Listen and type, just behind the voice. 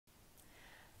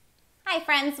Hi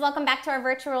friends, welcome back to our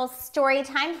virtual story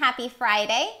time. Happy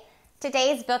Friday.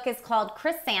 Today's book is called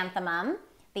Chrysanthemum.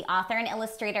 The author and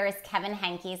illustrator is Kevin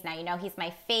Henkes. Now you know he's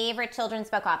my favorite children's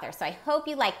book author, so I hope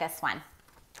you like this one.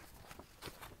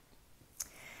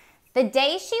 The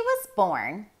day she was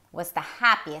born was the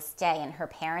happiest day in her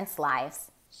parents'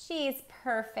 lives. She's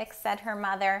perfect, said her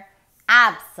mother.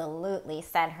 Absolutely,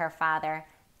 said her father.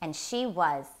 And she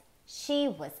was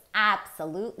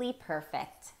absolutely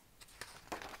perfect.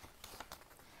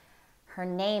 Her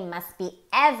name must be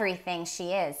everything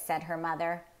she is, said her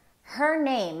mother. Her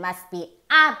name must be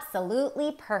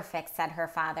absolutely perfect, said her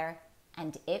father.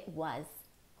 And it was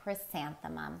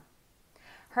Chrysanthemum.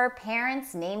 Her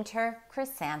parents named her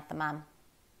Chrysanthemum.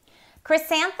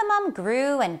 Chrysanthemum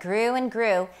grew and grew and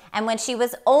grew, and when she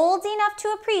was old enough to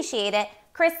appreciate it,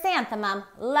 Chrysanthemum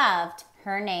loved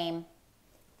her name.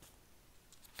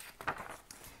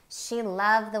 She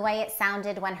loved the way it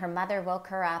sounded when her mother woke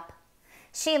her up.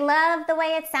 She loved the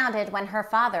way it sounded when her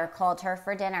father called her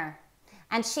for dinner.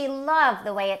 And she loved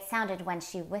the way it sounded when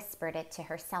she whispered it to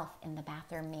herself in the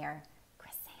bathroom mirror.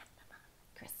 Chrysanthemum,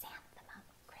 chrysanthemum,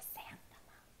 chrysanthemum.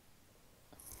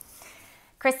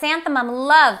 Chrysanthemum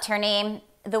loved her name,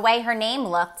 the way her name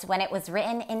looked when it was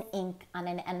written in ink on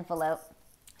an envelope.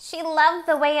 She loved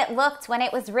the way it looked when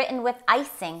it was written with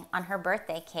icing on her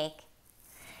birthday cake.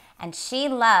 And she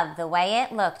loved the way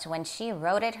it looked when she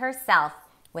wrote it herself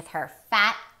with her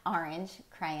fat orange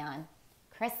crayon.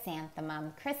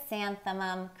 Chrysanthemum,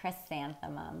 chrysanthemum,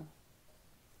 chrysanthemum.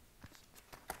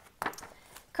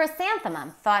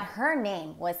 Chrysanthemum thought her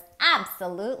name was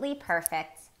absolutely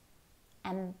perfect.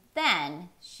 And then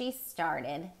she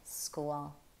started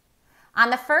school. On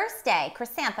the first day,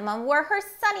 Chrysanthemum wore her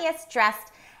sunniest dress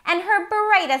and her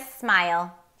brightest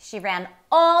smile. She ran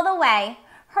all the way.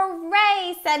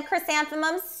 Hooray, said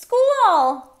Chrysanthemum,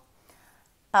 school!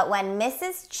 But when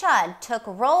Mrs. Chud took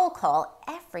roll call,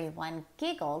 everyone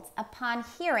giggled upon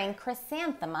hearing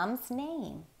Chrysanthemum's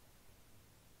name.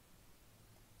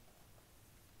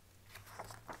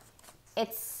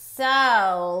 It's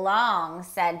so long,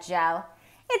 said Joe.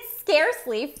 It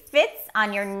scarcely fits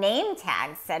on your name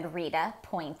tag, said Rita,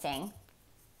 pointing.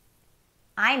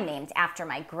 I'm named after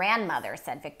my grandmother,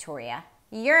 said Victoria.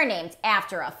 You're named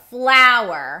after a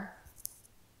flower.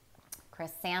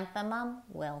 Chrysanthemum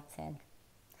wilted.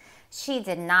 She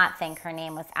did not think her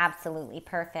name was absolutely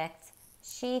perfect.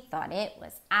 She thought it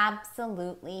was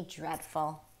absolutely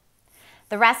dreadful.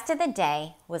 The rest of the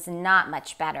day was not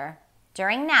much better.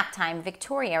 During nap time,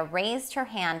 Victoria raised her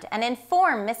hand and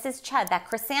informed Mrs. Chud that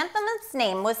Chrysanthemum's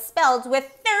name was spelled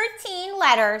with 13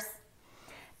 letters.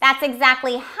 That's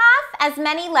exactly half as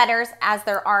many letters as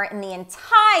there are in the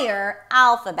entire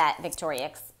alphabet, Victoria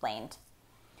explained.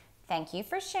 Thank you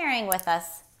for sharing with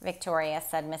us, Victoria,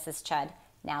 said Mrs. Chud.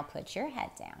 Now put your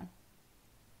head down.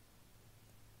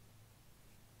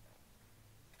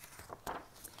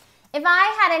 If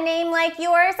I had a name like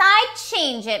yours, I'd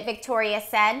change it, Victoria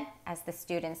said, as the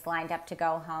students lined up to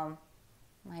go home.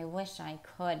 I wish I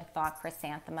could, thought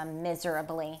Chrysanthemum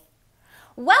miserably.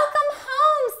 Welcome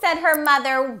home, said her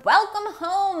mother. Welcome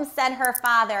home, said her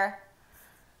father.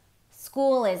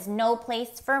 School is no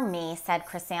place for me, said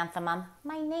Chrysanthemum.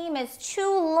 My name is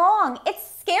too long. It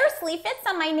scarcely fits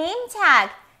on my name tag.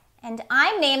 And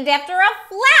I'm named after a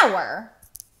flower.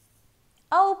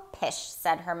 Oh, pish,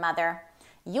 said her mother.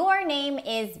 Your name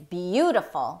is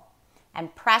beautiful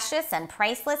and precious and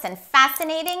priceless and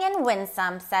fascinating and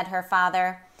winsome, said her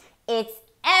father. It's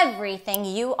everything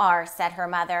you are, said her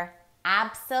mother.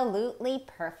 Absolutely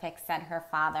perfect, said her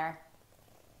father.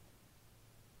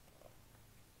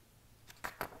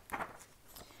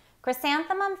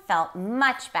 Chrysanthemum felt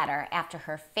much better after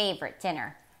her favorite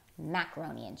dinner,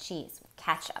 macaroni and cheese with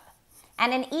ketchup,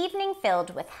 and an evening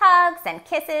filled with hugs and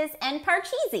kisses and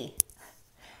parcheesi.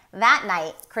 That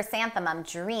night, Chrysanthemum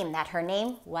dreamed that her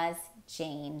name was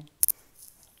Jane.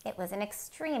 It was an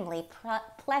extremely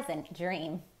pleasant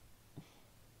dream.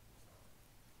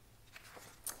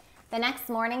 The next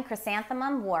morning,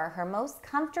 Chrysanthemum wore her most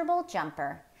comfortable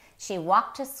jumper. She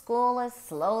walked to school as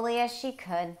slowly as she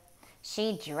could.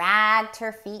 She dragged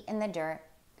her feet in the dirt.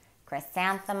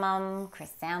 Chrysanthemum,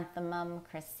 chrysanthemum,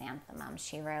 chrysanthemum,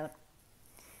 she wrote.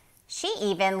 She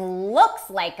even looks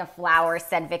like a flower,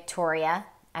 said Victoria,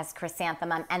 as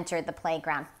Chrysanthemum entered the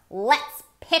playground. Let's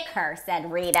pick her,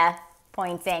 said Rita,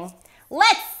 pointing.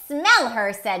 Let's smell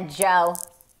her, said Joe.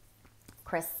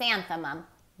 Chrysanthemum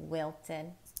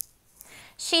wilted.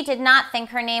 She did not think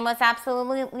her name was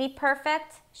absolutely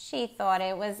perfect. She thought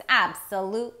it was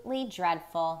absolutely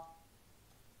dreadful.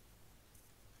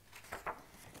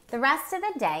 The rest of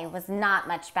the day was not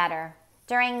much better.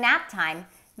 During nap time,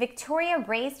 Victoria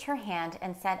raised her hand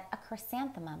and said, "A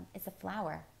chrysanthemum is a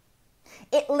flower.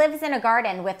 It lives in a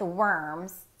garden with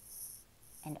worms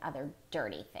and other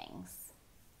dirty things."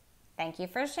 "Thank you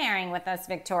for sharing with us,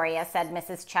 Victoria," said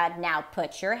Mrs. Chudd. "Now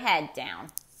put your head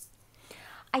down."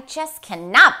 "I just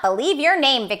cannot believe your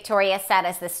name," Victoria said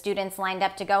as the students lined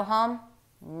up to go home.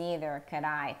 "Neither could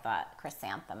I," thought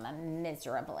Chrysanthemum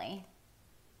miserably.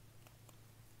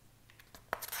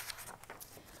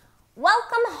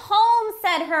 "Welcome home,"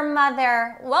 said her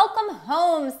mother. "Welcome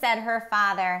home," said her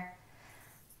father.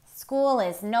 "School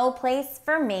is no place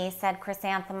for me," said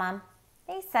Chrysanthemum.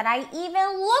 "They said I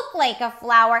even look like a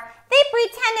flower. They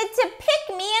pretended to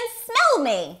pick me and smell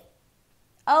me."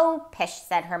 "Oh, pish,"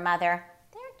 said her mother.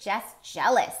 "They're just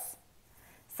jealous,"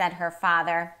 said her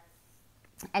father,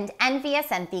 "and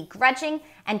envious and begrudging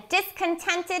and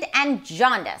discontented and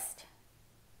jaundiced."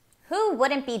 "Who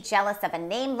wouldn't be jealous of a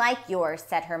name like yours?"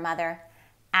 said her mother.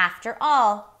 "After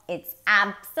all, it's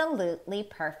absolutely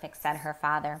perfect," said her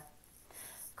father.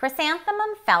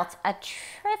 Chrysanthemum felt a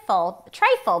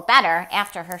trifle better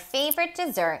after her favorite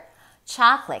dessert,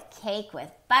 chocolate cake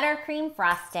with buttercream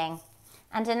frosting,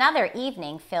 and another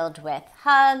evening filled with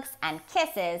hugs and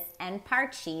kisses and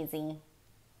parcheesi.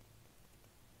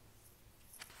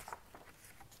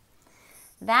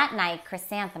 That night,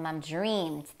 Chrysanthemum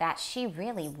dreamed that she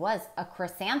really was a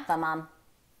chrysanthemum.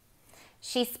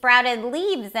 She sprouted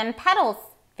leaves and petals.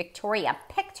 Victoria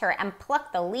picked her and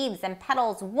plucked the leaves and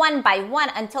petals one by one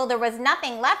until there was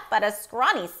nothing left but a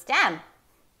scrawny stem.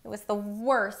 It was the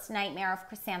worst nightmare of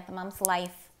Chrysanthemum's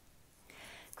life.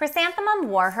 Chrysanthemum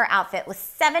wore her outfit with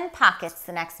 7 pockets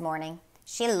the next morning.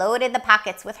 She loaded the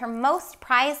pockets with her most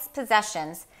prized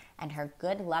possessions and her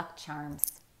good luck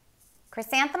charms.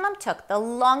 Chrysanthemum took the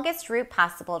longest route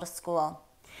possible to school.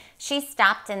 She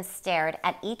stopped and stared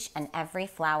at each and every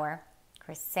flower.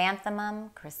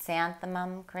 "Chrysanthemum,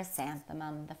 chrysanthemum,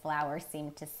 chrysanthemum," the flower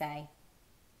seemed to say.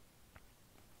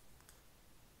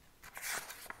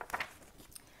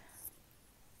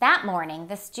 That morning,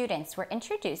 the students were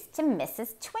introduced to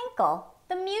Mrs. Twinkle,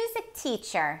 the music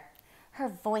teacher. Her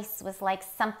voice was like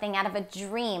something out of a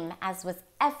dream, as was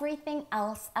everything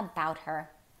else about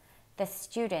her. The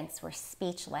students were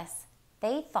speechless.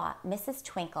 They thought Mrs.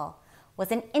 Twinkle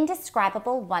was an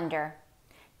indescribable wonder.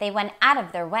 They went out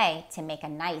of their way to make a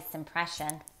nice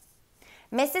impression.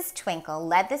 Mrs. Twinkle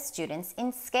led the students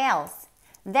in scales.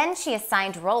 Then she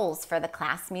assigned roles for the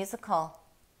class musical.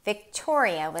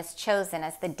 Victoria was chosen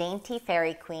as the dainty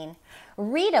fairy queen.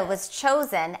 Rita was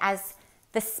chosen as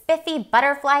the spiffy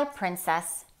butterfly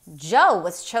princess. Jo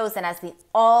was chosen as the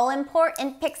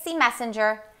all-important pixie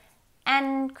messenger.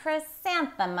 And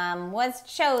Chrysanthemum was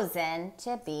chosen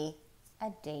to be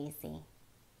a daisy.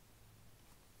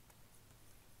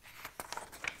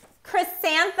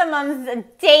 "Chrysanthemum's a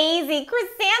daisy!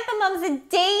 Chrysanthemum's a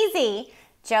daisy!"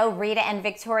 Jo, Rita, and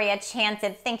Victoria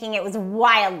chanted, thinking it was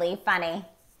wildly funny.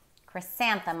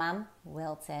 Chrysanthemum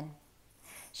wilted.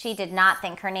 She did not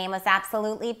think her name was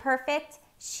absolutely perfect.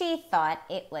 She thought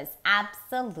it was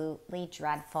absolutely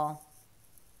dreadful.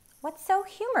 "What's so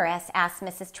humorous?" asked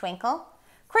Mrs. Twinkle.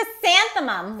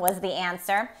 "Chrysanthemum," was the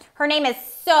answer. "Her name is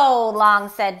so long,"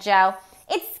 said Jo.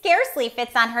 "It scarcely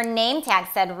fits on her name tag,"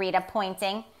 said Rita,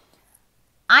 pointing.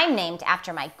 "I'm named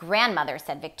after my grandmother,"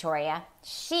 said Victoria.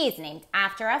 "She's named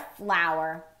after a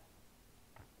flower."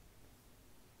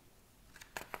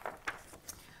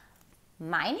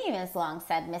 "My name is long,"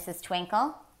 said Mrs.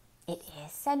 Twinkle. "It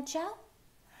is," said Jo.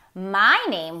 "My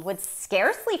name would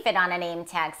scarcely fit on a name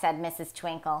tag," said Mrs.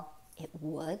 Twinkle. "It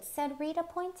would," said Rita,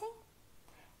 pointing.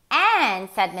 "And,"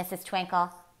 said Mrs.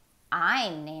 Twinkle,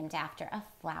 "I'm named after a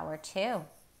flower, too."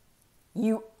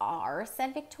 "You are?"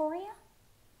 said Victoria.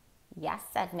 "Yes,"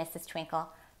 said Mrs. Twinkle.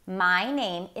 "My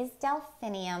name is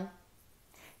Delphinium.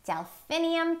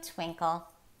 Delphinium Twinkle.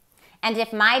 And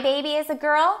if my baby is a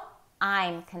girl,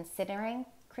 I'm considering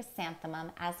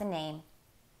Chrysanthemum as a name.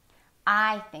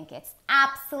 I think it's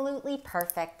absolutely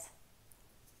perfect."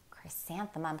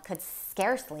 Chrysanthemum could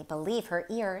scarcely believe her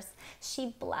ears.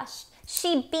 She blushed,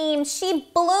 she beamed,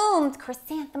 she bloomed.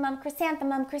 Chrysanthemum,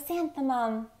 chrysanthemum,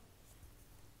 chrysanthemum.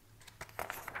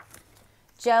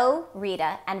 Jo,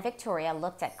 Rita, and Victoria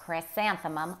looked at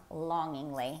Chrysanthemum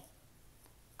longingly.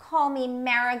 "Call me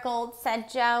Marigold," said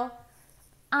Jo.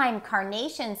 "I'm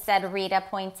Carnation," said Rita,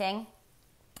 pointing.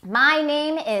 "My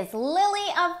name is Lily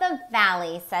of the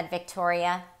Valley," said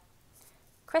Victoria.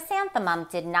 Chrysanthemum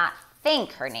did not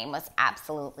think her name was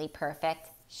absolutely perfect.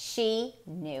 She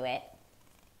knew it.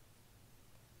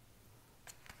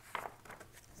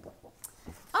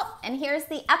 Oh, and here's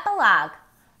the epilogue.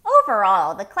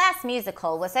 Overall, the class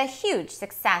musical was a huge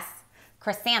success.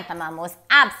 Chrysanthemum was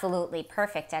absolutely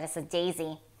perfect as a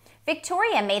daisy.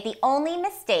 Victoria made the only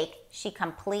mistake: she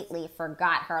completely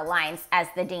forgot her lines as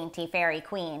the dainty fairy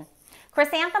queen.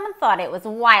 Chrysanthemum thought it was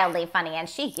wildly funny, and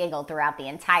she giggled throughout the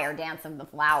entire dance of the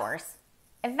flowers.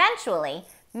 Eventually,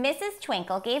 Mrs.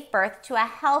 Twinkle gave birth to a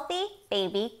healthy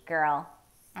baby girl.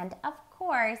 And of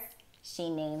course, she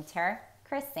named her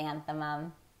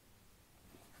Chrysanthemum.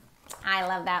 I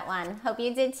love that one. Hope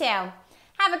you did too.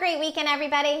 Have a great weekend,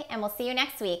 everybody, and we'll see you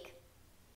next week.